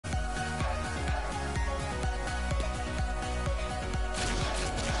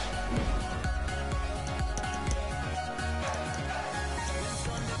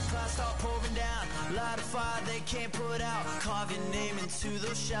you can't put out. Carve your name into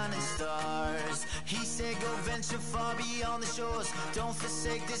those shining stars. He said go venture far beyond the shores. Don't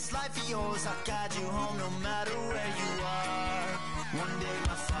forsake this life of yours. I'll guide you home no matter where you are. One day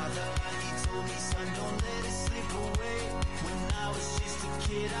my father, he told me, son, don't let it slip away. When I was just a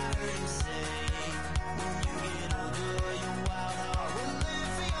kid, I heard him say, when you get older, your wild heart will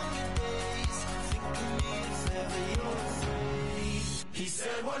live for younger days. Think of me if ever you're afraid. He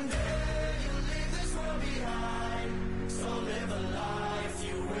said one day you'll leave this world behind, so live a life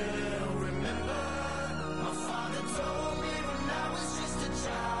you will remember. My father told me when I was just a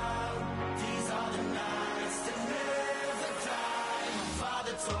child, these are the nights that never die. My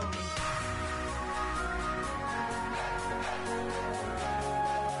father told me.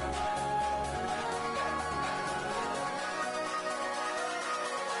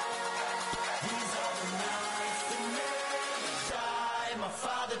 These are the nights that never die. My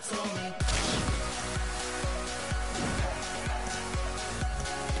father told me.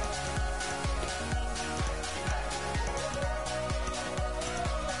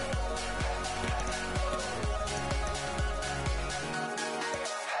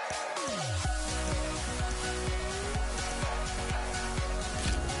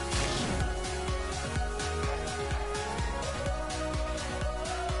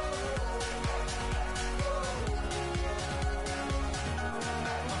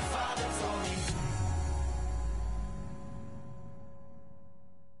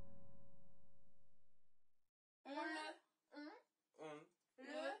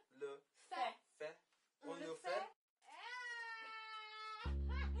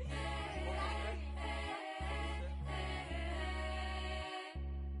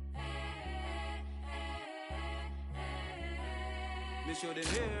 Me show them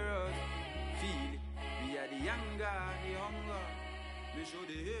heroes, feel it. We are the younger, the hunger. Me show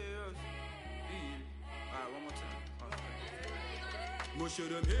the heroes, feel it. Alright, one more time. Alright. Me show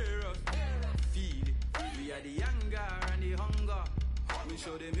them heroes, feel it. We are the younger and the hunger. Me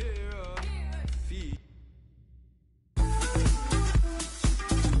show them heroes, feel it.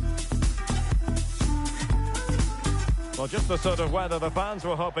 Well, just the sort of weather the fans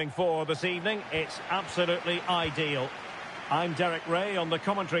were hoping for this evening. It's absolutely ideal. I'm Derek Ray on the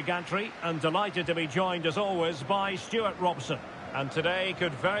commentary gantry and delighted to be joined as always by Stuart Robson. And today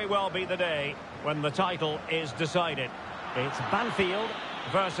could very well be the day when the title is decided. It's Banfield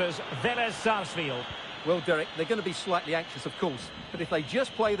versus Velez Sarsfield. Well, Derek, they're going to be slightly anxious, of course. But if they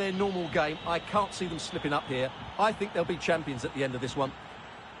just play their normal game, I can't see them slipping up here. I think they'll be champions at the end of this one.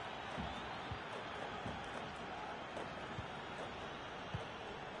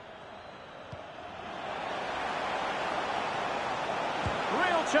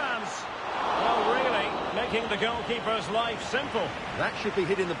 Chance. Well, really, making the goalkeeper's life simple. That should be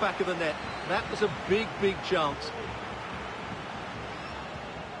hitting the back of the net. That was a big, big chance.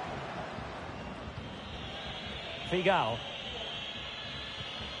 Figal.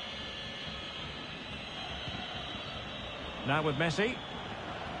 Now with Messi.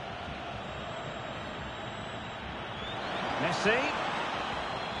 Messi.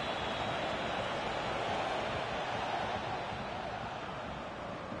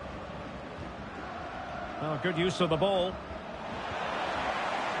 Oh, good use of the ball.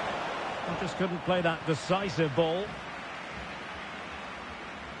 He just couldn't play that decisive ball.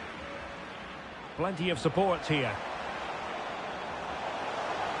 Plenty of support here.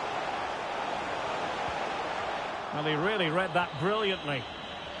 Well, he really read that brilliantly.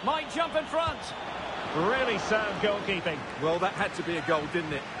 Might jump in front. Really sound goalkeeping. Well, that had to be a goal,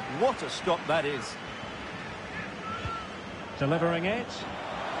 didn't it? What a stop that is. Delivering it.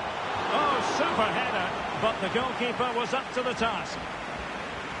 Oh, super header. But the goalkeeper was up to the task.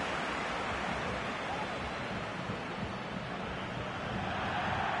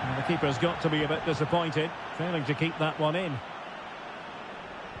 And the keeper's got to be a bit disappointed, failing to keep that one in.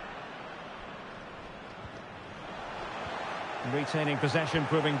 Retaining possession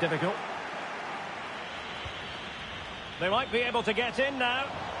proving difficult. They might be able to get in now.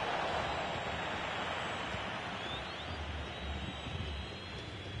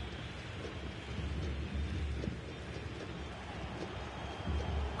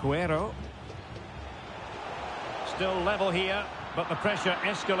 Cuero. Still level here, but the pressure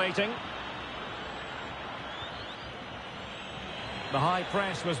escalating. The high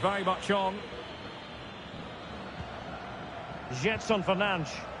press was very much on. Jetson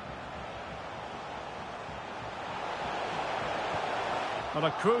Fernandes. And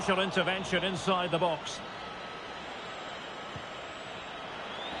a crucial intervention inside the box.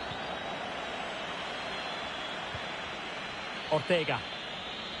 Ortega.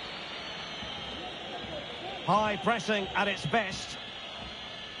 High pressing at its best.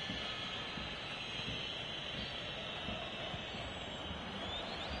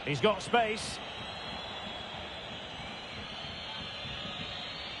 He's got space.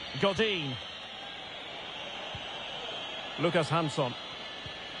 Godin. Lucas Hansson.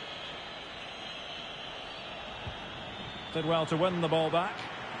 Did well to win the ball back.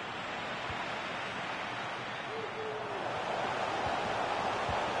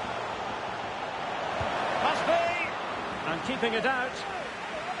 Must be! And keeping it out.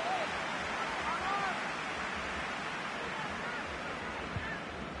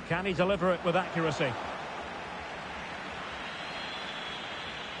 Can he deliver it with accuracy?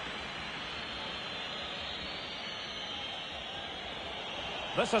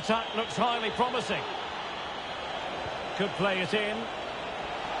 This attack looks highly promising. Could play it in.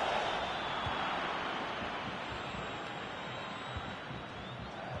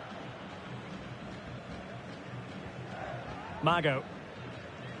 Mago.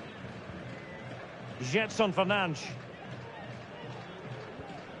 Jetson Fernandes.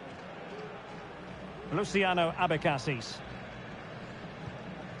 Luciano Abecassis.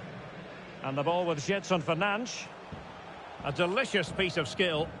 And the ball with Jetson Fernandes. A delicious piece of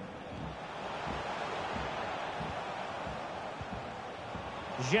skill.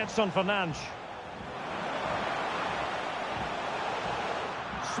 Jetson Fernandes.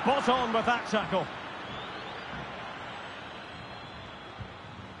 Spot on with that tackle.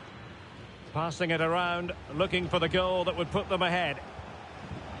 Passing it around, looking for the goal that would put them ahead.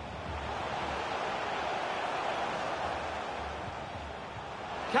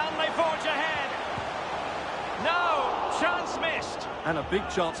 Can they forge ahead? No! Chance missed! And a big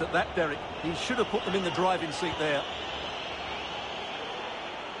chance at that, Derek. He should have put them in the driving seat there.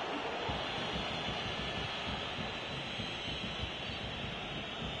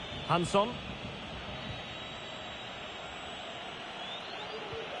 Hansson.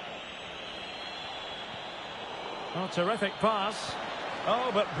 Oh, terrific pass.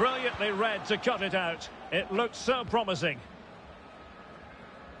 Oh, but brilliantly read to cut it out. It looked so promising.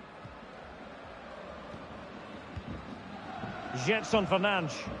 Jetson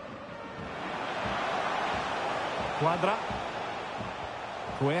Fernandes. Quadra.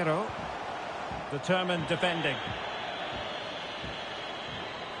 Cuero. Determined defending.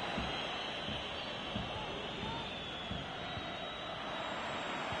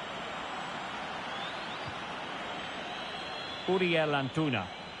 Uriel Antuna.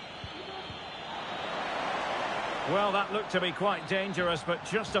 Well, that looked to be quite dangerous, but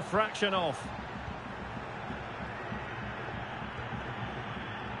just a fraction off.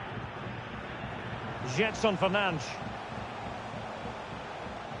 Jetson Fernandes.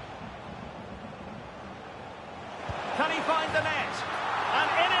 Can he find the net? And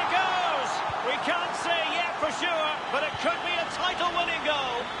in it goes! We can't say yet for sure, but it could be a title-winning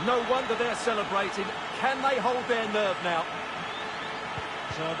goal. No wonder they're celebrating. Can they hold their nerve now?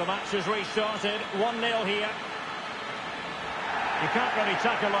 So the match has restarted, 1-0 here. You can't really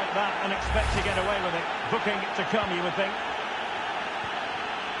tackle like that and expect to get away with it. Booking to come, you would think.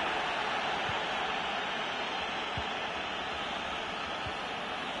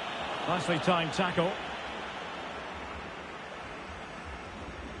 Nicely timed tackle.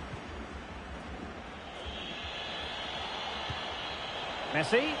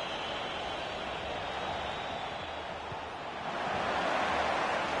 Messi.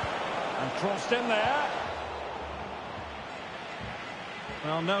 And crossed in there.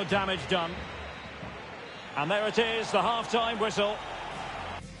 Well, no damage done. And there it is, the half-time whistle.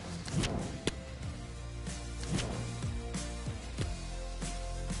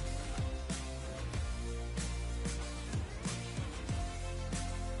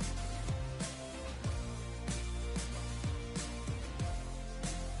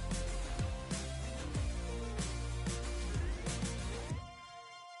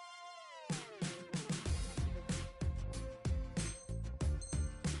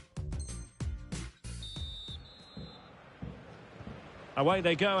 Away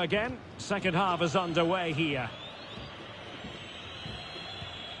they go again. Second half is underway here.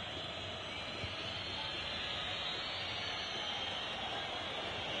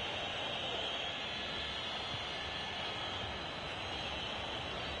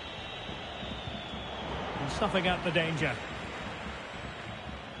 And snuffing out the danger.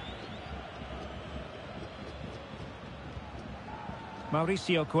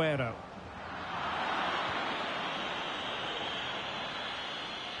 Mauricio Cuero.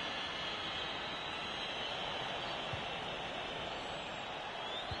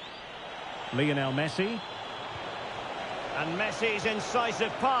 Lionel Messi. And Messi's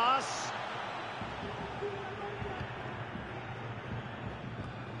incisive pass.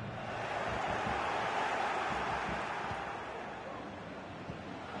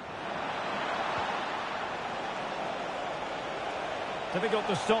 Difficult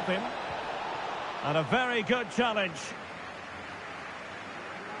to stop him. And a very good challenge.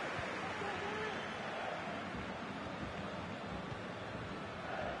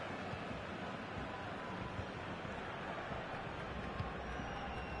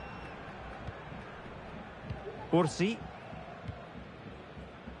 Ursi.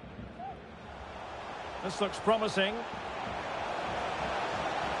 This looks promising.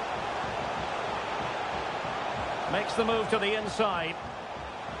 Makes the move to the inside.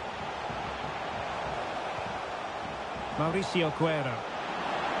 Mauricio Cuero.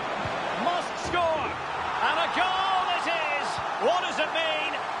 Must score! And a goal it is! What does it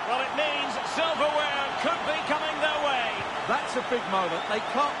mean? Well, it means silverware could be coming their way. That's a big moment. They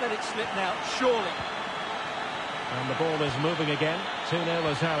can't let it slip now, surely. And the ball is moving again.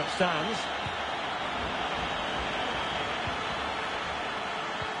 2-0 is how it stands.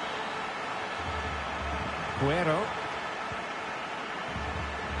 Cuero.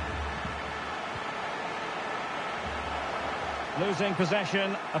 Losing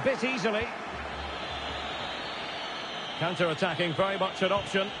possession a bit easily. Counter-attacking, very much an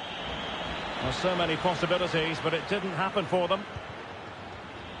option. There's so many possibilities, but it didn't happen for them.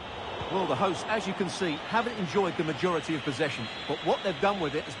 Well, the hosts, as you can see, haven't enjoyed the majority of possession, but what they've done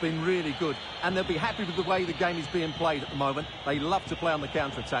with it has been really good, and they'll be happy with the way the game is being played at the moment. They love to play on the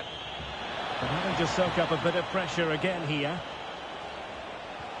counter-attack. But having to soak up a bit of pressure again here.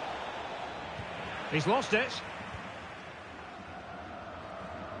 He's lost it.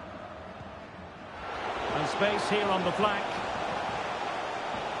 And space here on the flank.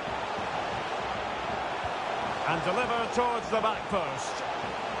 And delivered towards the back post.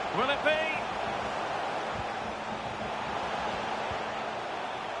 Will it be?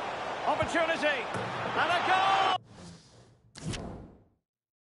 Opportunity. And a goal!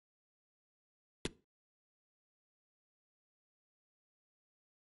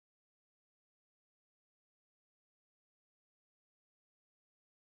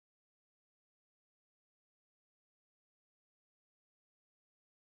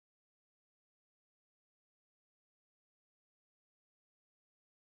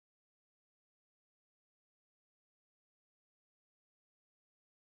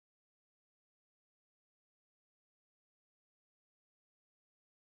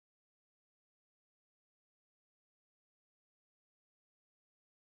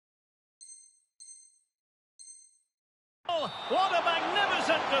 What a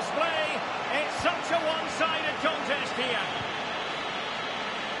magnificent display. It's such a one-sided contest here.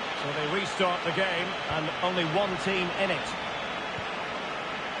 So they restart the game and only one team in it.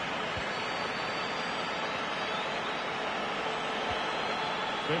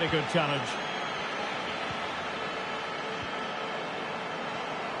 Really good challenge.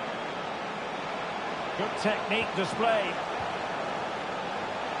 Good technique displayed.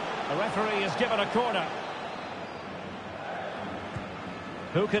 The referee has given a corner.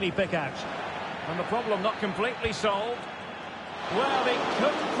 Who can he pick out? And the problem not completely solved. Well, he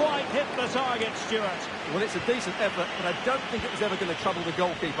couldn't quite hit the target, Stuart. Well, it's a decent effort, but I don't think it was ever going to trouble the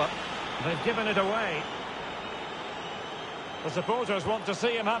goalkeeper. They've given it away. The supporters want to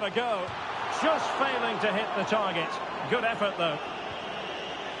see him have a go. Just failing to hit the target. Good effort, though.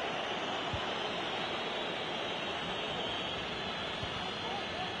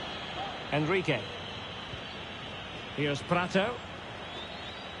 Enrique. Here's Prato.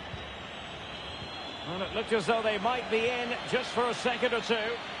 Well, it looked as though they might be in just for a second or two.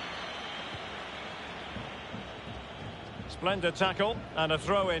 Splendid tackle and a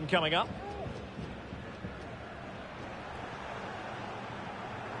throw-in coming up.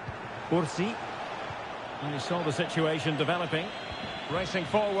 Ursi. And he saw the situation developing. Racing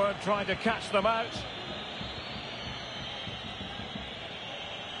forward, trying to catch them out.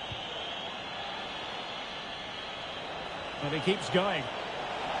 And he keeps going.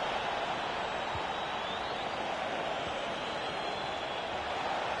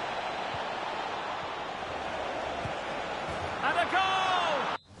 And a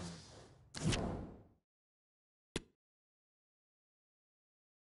goal!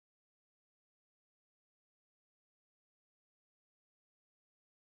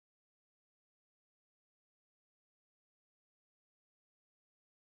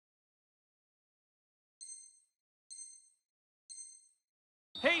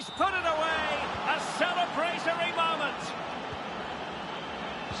 He's put it away! A celebratory moment!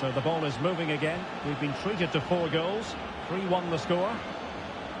 So the ball is moving again. We've been treated to 4 goals. 3-1 the score.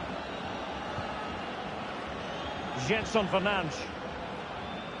 Gedson Fernandes.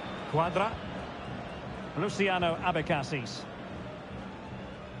 Quadra. Luciano Abekasis.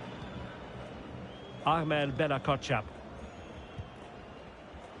 Ahmed Bella Kotchap.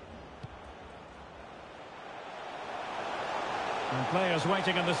 And players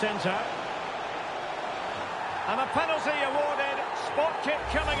waiting in the centre. And a penalty awarded. Spot kick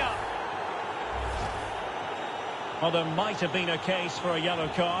coming up. Well, there might have been a case for a yellow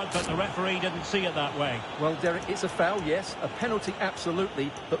card, but the referee didn't see it that way. Well, Derek, it's a foul, yes. A penalty,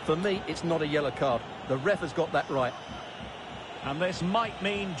 absolutely. But for me, it's not a yellow card. The ref has got that right. And this might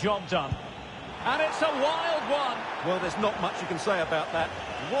mean job done. And it's a wild one. Well, there's not much you can say about that.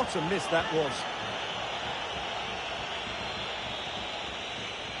 What a miss that was.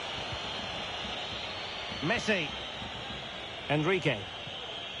 Messi. Enrique.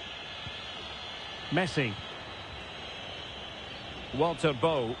 Messi. Walter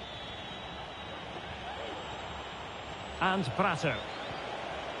Bow. And Prato.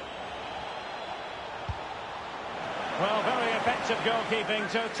 Well, very effective goalkeeping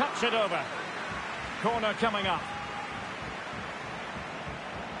to touch it over. Corner coming up.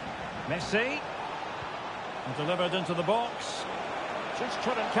 Messi. And delivered into the box. Just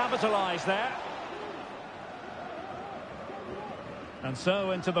couldn't capitalise there. And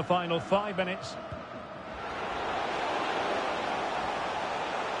so into the final 5 minutes.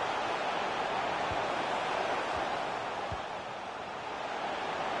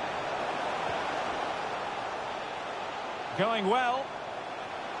 Going well.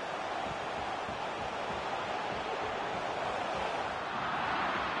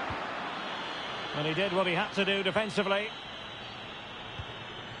 And he did what he had to do defensively.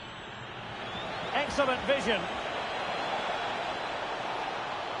 Excellent vision.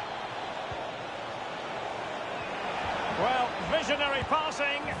 Well, visionary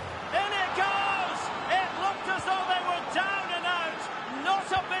passing. In it goes! It looked as though they were down and out. Not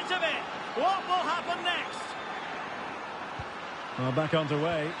a bit of it. What will happen next? Well, back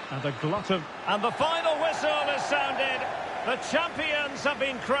underway, and a glut of... And the final whistle is sounded. The champions have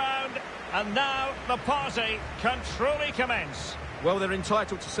been crowned, and now the party can truly commence. Well, they're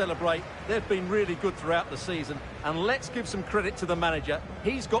entitled to celebrate. They've been really good throughout the season, and let's give some credit to the manager.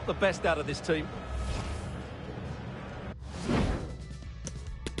 He's got the best out of this team.